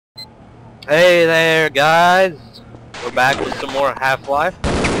Hey there, guys. We're back with some more Half-Life.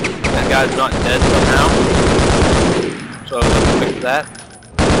 That guy's not dead somehow. So let's fix that.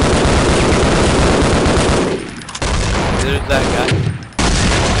 There's that guy.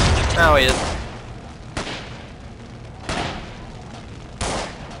 Now he is.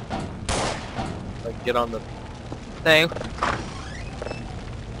 Like, get on the thing.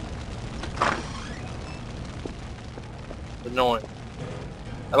 It's annoying.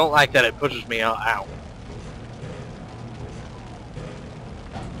 I don't like that it pushes me out.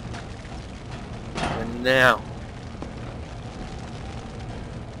 And now,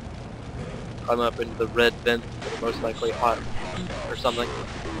 climb up into the red vents that are most likely hot or something.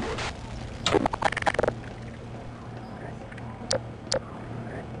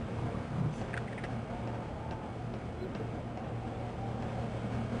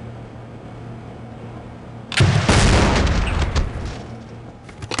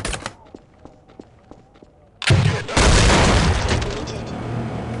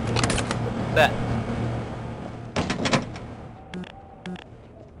 That.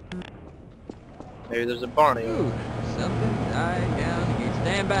 Maybe there's a Barney. Ooh, something died down here.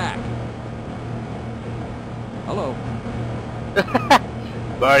 Stand back. Hello.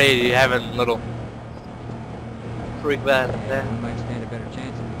 Barney, you having a little freak that? Yeah, we might stand a better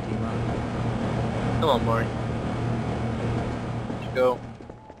chance if we team up. Come on, Barney. Let's go.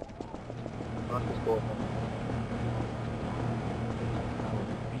 Knock this door. I would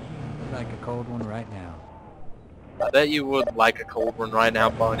really like a cold one right now. I bet you would like a cold one right now,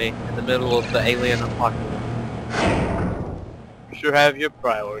 Barney, in the middle of the alien apocalypse. You sure have your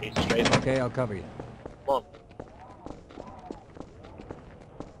priorities straight. Okay, I'll cover you. Come on.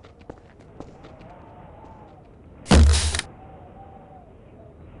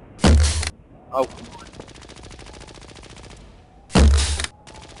 Oh, come on.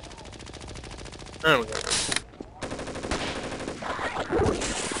 There we go.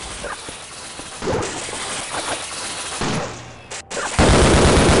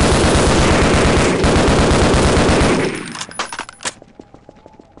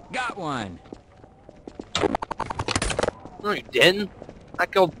 Got one. No, you didn't. I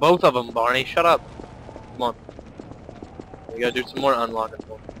killed both of them, Barney. Shut up. Come on. We gotta do some more unlocking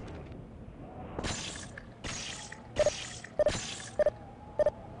for them.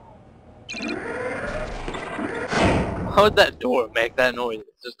 How would that door make that noise?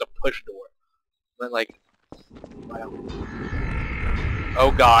 It's just a push door. But like, wow.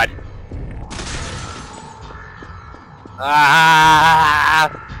 Oh God.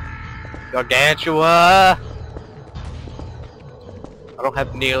 Ah! Gargantua! I don't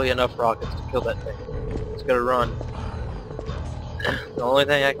have nearly enough rockets to kill that thing. It's gonna run. The only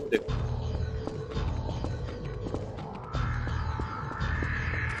thing I can do.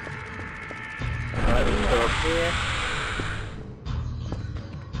 Alright, let's go up here.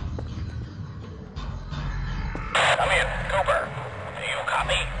 Come in, Cooper. Do you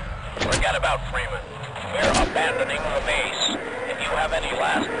copy? Forget about Freeman. We're abandoning the base. If you have any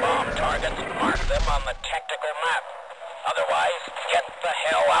last bomb targets, mark them on the tactical map. Otherwise, get the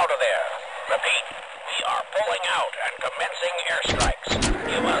hell out of there. Repeat, we are pulling out and commencing airstrikes.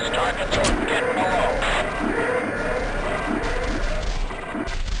 Give us targets or get below.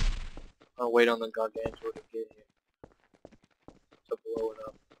 I'll wait on the Gargantua to get here. To blow it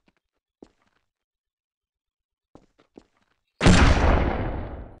up.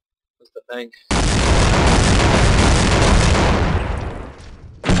 That's the thing.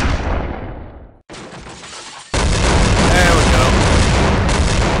 There we go.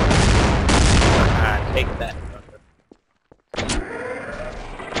 Take that.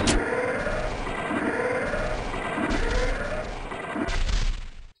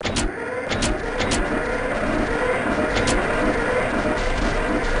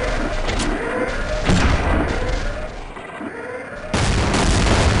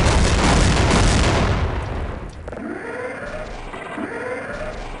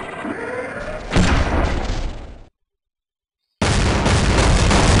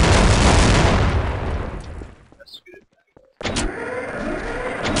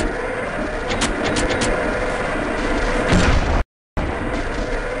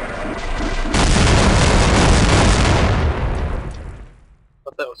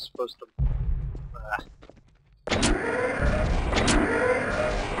 That was supposed to.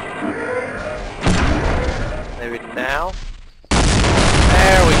 Maybe now.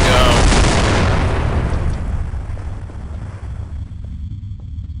 There we go.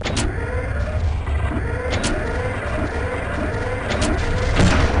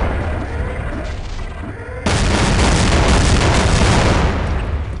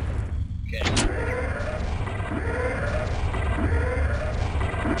 Okay.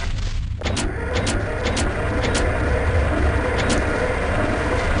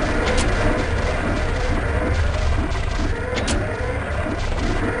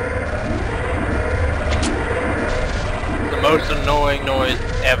 most annoying noise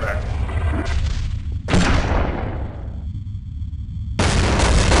ever.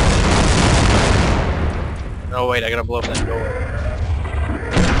 Oh wait, I gotta blow up that door.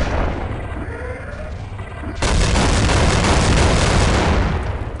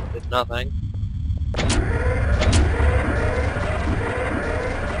 Did nothing.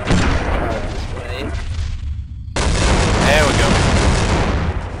 There we go.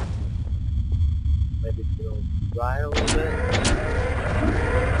 Maybe go dry a little bit.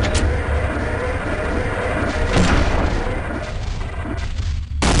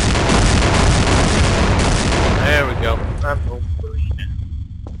 There we go. I'm home free now.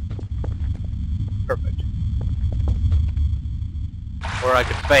 Perfect. Or I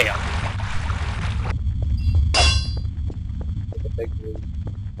could fail. With a big move.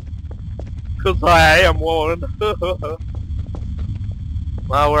 'Cause I am one.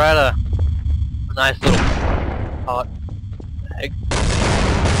 Well, we're at a nice little hot egg.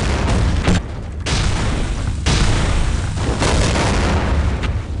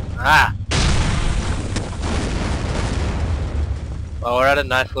 Ah! Well, we're at a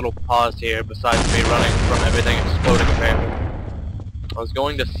nice little pause here, besides me running from everything exploding apparently. I was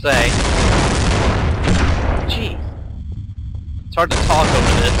going to say... Gee. It's hard to talk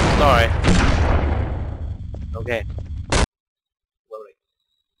over this, I'm sorry. Okay. Loading.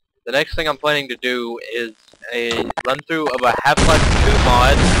 The next thing I'm planning to do is a run-through of a Half-Life 2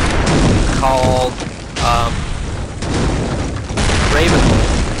 mod called,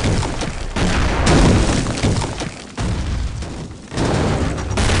 Ravenloft.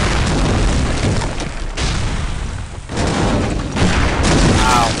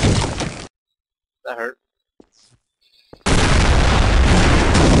 Ow. That hurt.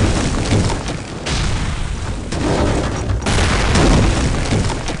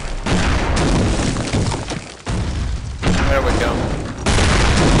 There we go.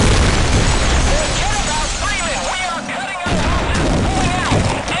 Forget about Freeman! We are cutting our losses and pulling out!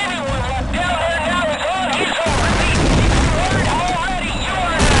 Anyone left down there now is on his own! Repeat, if you weren't already, you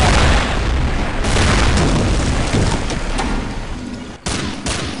are now!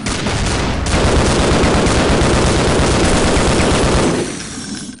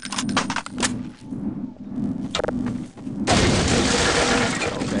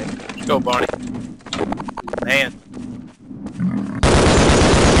 Okay. Let's go, Barney. Man.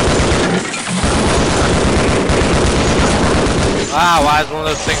 Wow, why is one of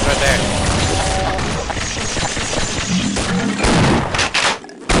those things right there?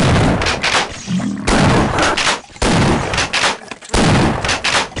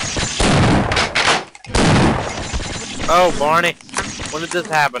 Oh, Barney. When did this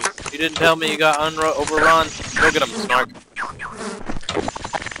happen? You didn't tell me you got overrun. Go get him, Snark.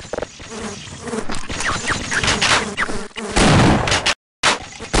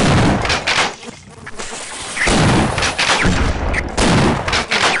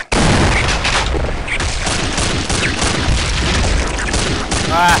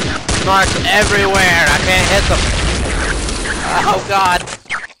 Ah, Snarks everywhere. I can't hit them. Oh God.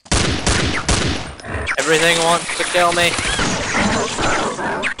 Everything wants to kill me.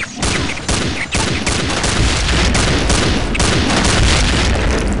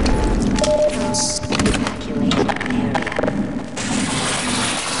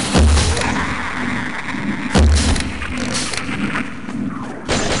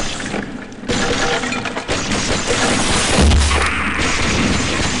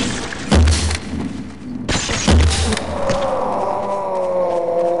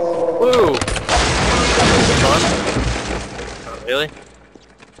 Woo! Fun? Oh, really?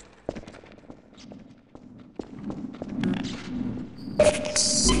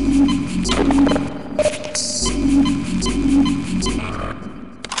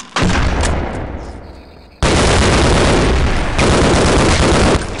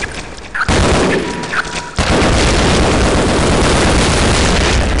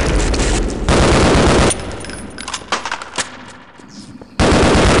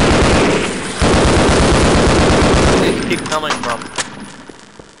 Keep coming from?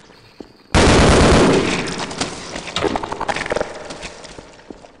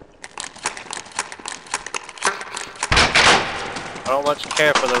 I don't much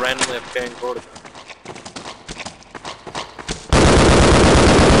care for the randomly appearing vertigo.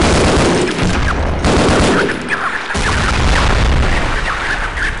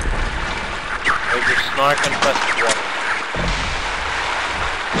 There's your Snark infested water.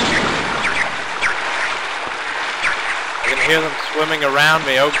 I can hear them swimming around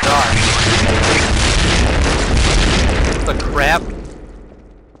me, oh God. What the crap?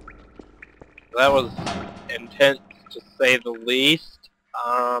 That was intense to say the least.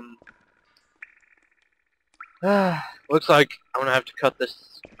 Looks like I'm gonna have to cut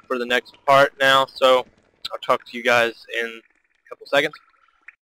this for the next part now, so I'll talk to you guys in a couple seconds.